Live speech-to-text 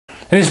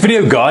In this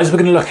video, guys, we're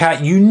going to look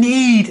at you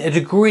need a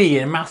degree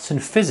in maths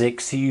and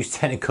physics to use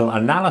technical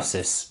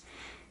analysis.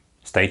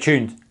 Stay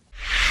tuned.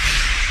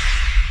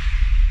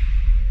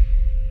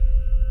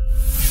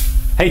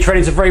 Hey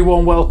traders, a very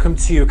warm welcome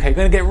to you. Okay, I'm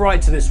going to get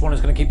right to this one.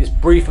 I'm going to keep this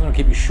brief, I'm going to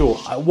keep it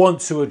short. I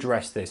want to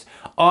address this.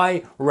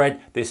 I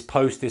read this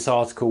post, this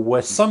article,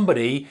 where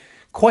somebody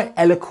quite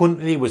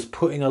eloquently was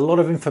putting a lot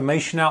of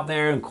information out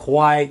there and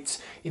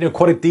quite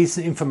a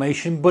decent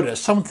information, but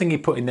something he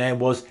put in there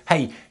was,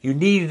 hey, you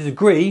need a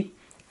degree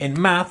in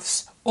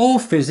maths or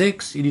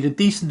physics, you need a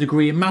decent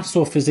degree in maths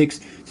or physics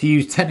to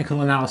use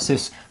technical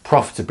analysis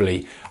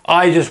profitably.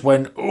 I just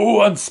went, oh,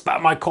 and spat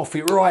my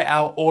coffee right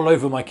out all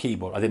over my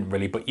keyboard. I didn't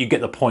really, but you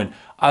get the point.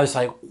 I was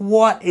like,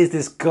 what is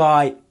this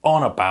guy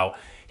on about?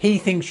 He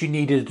thinks you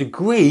need a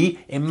degree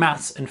in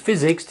maths and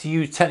physics to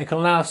use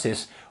technical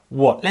analysis.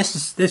 What?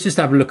 Let's just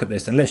have a look at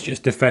this and let's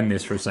just defend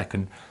this for a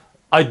second.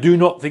 I do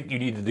not think you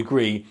need a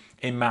degree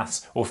in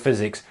maths or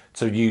physics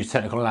to use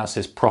technical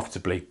analysis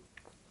profitably.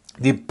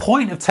 The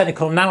point of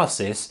technical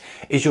analysis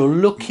is you're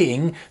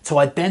looking to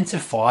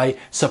identify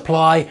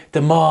supply,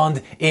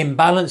 demand,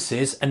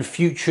 imbalances and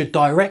future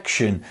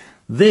direction.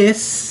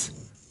 This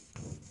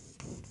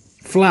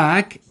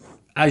flag,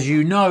 as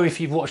you know, if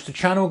you've watched the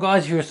channel,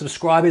 guys, if you're a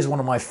subscriber, is one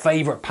of my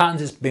favorite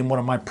patterns. It's been one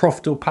of my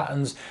profitable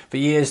patterns for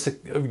years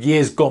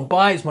gone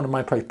by. It's one of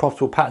my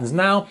profitable patterns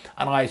now,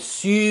 and I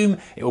assume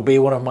it will be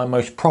one of my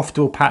most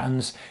profitable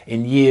patterns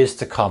in years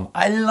to come.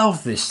 I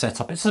love this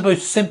setup. It's the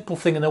most simple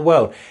thing in the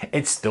world.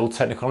 It's still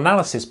technical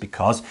analysis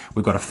because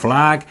we've got a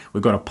flag,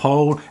 we've got a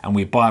pole, and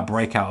we buy a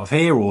break out of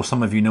here, or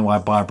some of you know I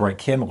buy a break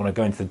here. I'm not going to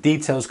go into the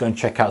details. Go and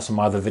check out some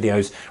other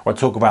videos where I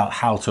talk about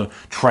how to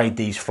trade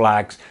these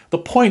flags. The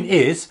point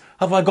is,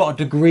 have I got a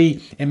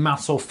degree in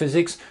maths or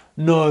physics?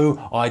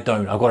 No, I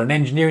don't. I've got an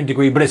engineering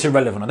degree, but it's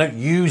irrelevant. I don't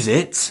use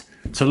it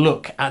to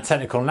look at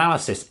technical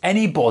analysis.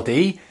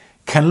 Anybody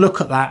can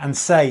look at that and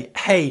say,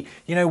 hey,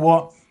 you know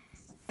what?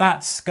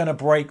 That's going to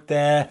break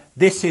there.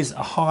 This is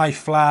a high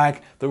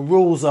flag. The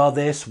rules are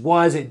this.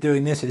 Why is it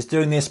doing this? It's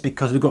doing this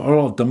because we've got a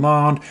lot of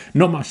demand.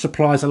 Not much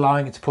supply is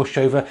allowing it to push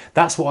over.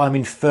 That's what I'm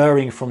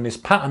inferring from this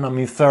pattern. I'm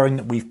inferring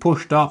that we've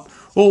pushed up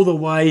all the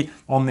way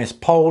on this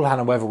pole,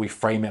 however we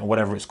frame it or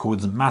whatever it's called,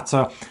 doesn't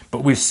matter.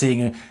 But we're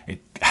seeing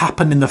it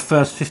happen in the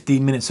first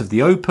 15 minutes of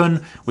the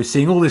open. We're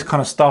seeing all this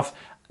kind of stuff.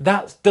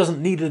 That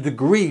doesn't need a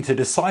degree to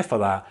decipher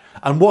that.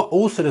 And what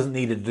also doesn't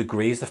need a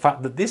degree is the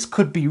fact that this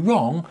could be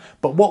wrong,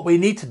 but what we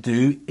need to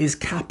do is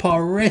cap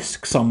our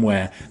risk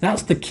somewhere.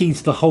 That's the key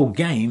to the whole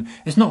game.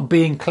 It's not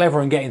being clever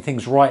and getting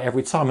things right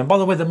every time. And by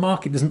the way, the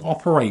market doesn't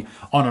operate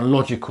on a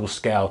logical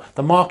scale.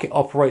 The market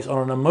operates on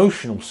an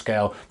emotional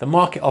scale. The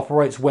market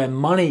operates where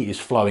money is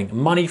flowing.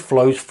 Money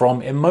flows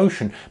from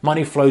emotion.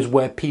 Money flows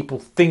where people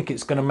think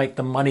it's going to make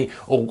them money,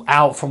 or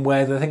out from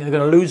where they think they're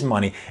going to lose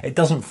money. It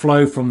doesn't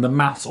flow from the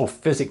maths or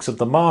physics of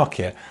the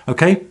market,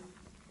 okay?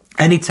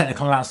 Any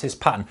technical analysis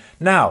pattern.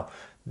 Now,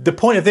 the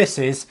point of this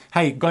is,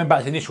 hey, going back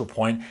to the initial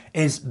point,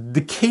 is the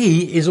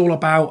key is all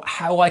about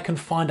how I can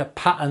find a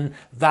pattern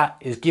that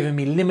is giving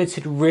me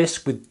limited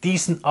risk with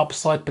decent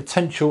upside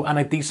potential and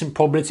a decent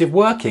probability of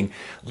working.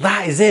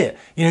 That is it.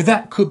 You know,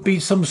 that could be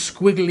some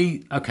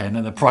squiggly, okay,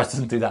 no, the price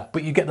doesn't do that,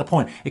 but you get the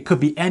point. It could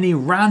be any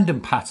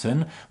random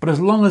pattern, but as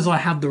long as I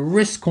have the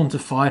risk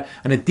quantified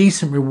and a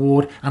decent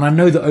reward, and I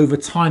know that over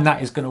time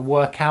that is going to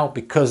work out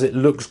because it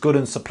looks good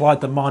and supply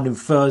demand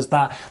infers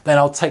that, then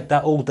I'll take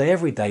that all day,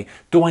 every day.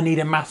 Do I need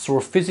a maths or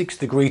a physics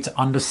degree to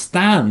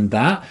understand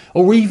that,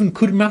 or even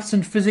could maths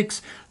and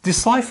physics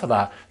decipher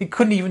that? It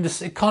couldn't even,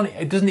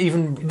 it doesn't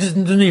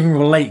even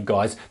relate,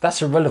 guys.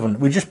 That's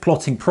irrelevant. We're just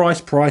plotting price,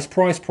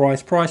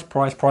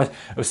 a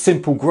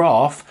simple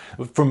graph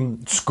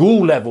from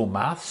school level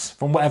maths,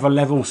 from whatever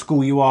level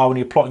school you are when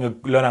you're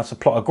learn how to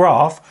plot a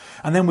graph,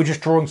 and then we're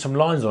just drawing some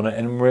lines on it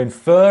and we're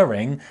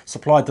inferring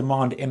supply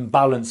demand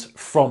imbalance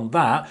from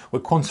that.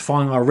 We're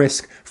quantifying our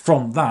risk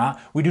from that.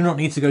 We do not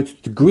need to go to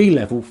degree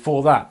level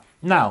for that.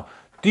 Now,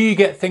 do you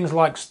get things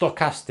like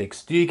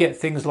stochastics? Do you get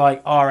things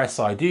like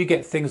RSI? Do you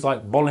get things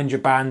like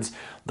Bollinger Bands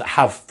that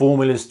have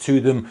formulas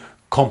to them,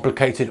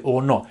 complicated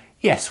or not?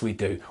 Yes, we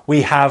do.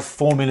 We have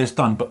formulas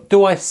done, but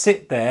do I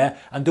sit there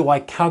and do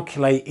I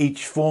calculate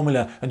each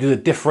formula and do the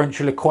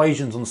differential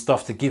equations on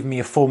stuff to give me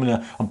a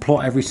formula and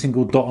plot every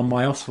single dot on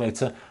my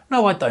oscillator?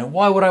 No, I don't.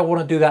 Why would I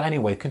want to do that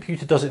anyway? The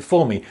computer does it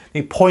for me.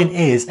 The point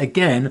is,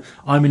 again,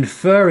 I'm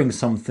inferring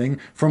something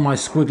from my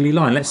squiggly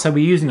line. Let's say we're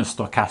using a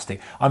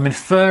stochastic. I'm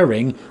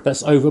inferring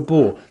that's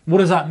overbought. What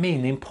does that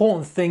mean? The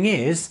important thing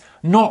is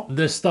not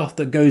the stuff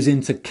that goes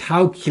into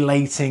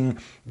calculating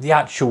the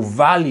actual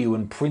value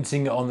and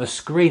printing it on the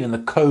screen and the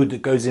code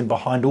that goes in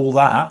behind all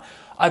that.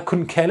 I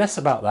couldn't care less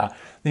about that.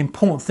 The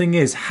important thing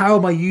is, how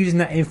am I using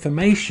that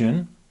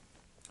information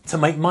to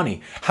make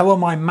money? How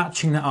am I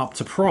matching that up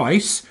to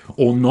price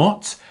or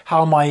not?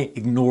 How am I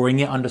ignoring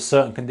it under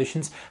certain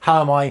conditions?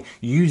 How am I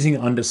using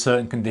it under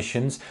certain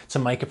conditions to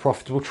make a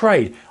profitable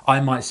trade?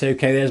 I might say,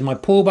 okay, there's my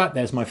pullback,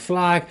 there's my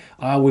flag.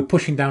 We're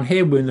pushing down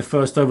here. We're in the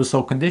first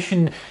oversold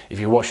condition. If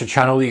you watch the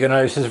channel, you're going to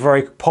know this is a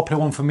very popular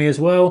one for me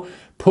as well.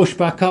 Push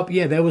back up,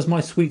 yeah, there was my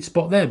sweet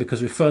spot there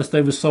because we first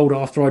oversold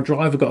after I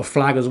drive. I got a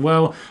flag as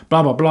well,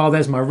 blah, blah, blah.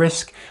 There's my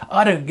risk.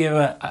 I don't give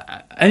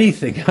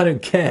anything. I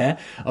don't care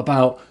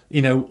about,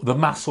 you know, the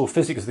maths or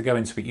physics that go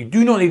into it. You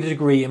do not need a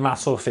degree in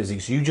maths or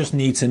physics. You just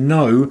need to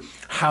know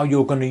how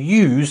you're going to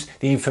use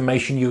the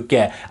information you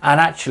get. And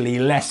actually,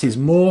 less is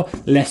more,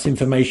 less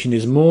information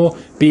is more,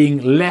 being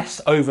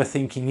less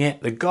overthinking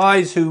it. The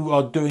guys who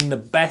are doing the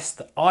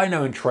best I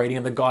know in trading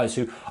are the guys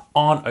who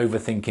aren't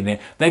overthinking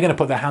it. They're going to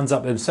put their hands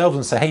up themselves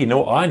and say, hey, you know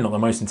what? I'm not the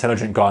most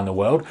intelligent guy in the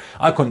world.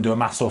 I couldn't do a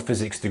maths or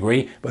physics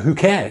degree, but who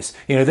cares?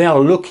 You know, they are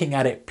looking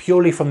at it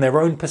purely from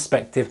their own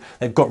perspective.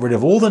 They've got rid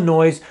of all the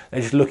noise.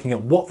 They're just looking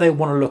at what they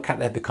want to look at.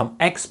 They've become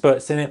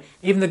experts in it.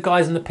 Even the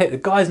guys in the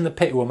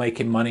pit who were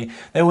making money,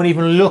 they weren't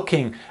even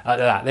looking at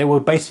that. They were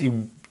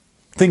basically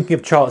thinking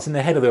of charts in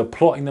their head, or they were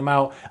plotting them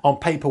out on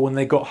paper when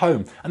they got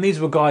home. And these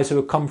were guys who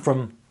had come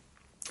from,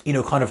 you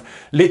know, kind of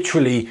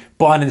literally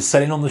buying and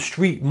selling on the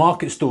street,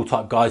 market stall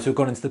type guys who have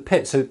gone into the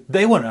pit. So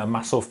they weren't at a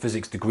maths or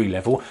physics degree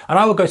level. And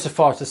I would go so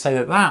far as to say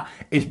that that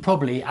is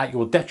probably at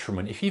your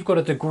detriment. If you've got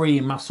a degree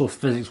in maths or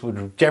physics,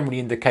 would generally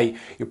indicate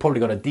you've probably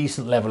got a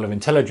decent level of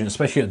intelligence,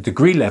 especially at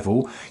degree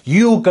level.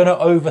 You're going to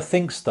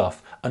overthink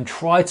stuff and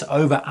try to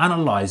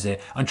overanalyze it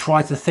and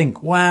try to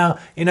think, well,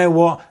 you know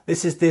what,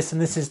 this is this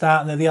and this is that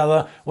and then the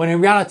other. When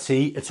in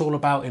reality, it's all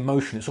about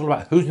emotion. It's all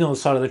about who's on the other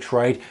side of the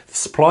trade, the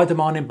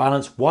supply-demand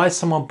imbalance. Why is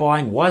someone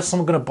buying? Why is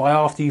someone going to buy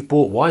after you've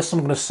bought? Why is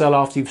someone going to sell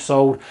after you've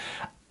sold?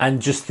 And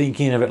just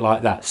thinking of it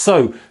like that.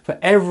 So for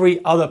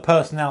every other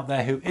person out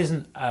there who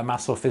isn't a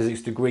maths or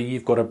physics degree,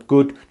 you've got a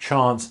good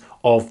chance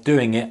of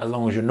doing it as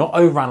long as you're not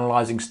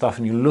overanalyzing stuff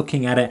and you're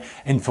looking at it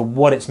and for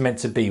what it's meant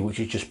to be, which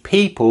is just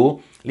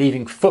people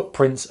leaving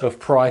footprints of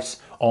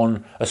price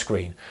on a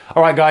screen.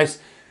 All right, guys.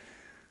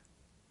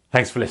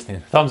 Thanks for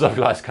listening. Thumbs up if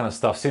you like this kind of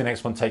stuff. See you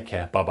next one. Take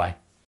care. Bye-bye.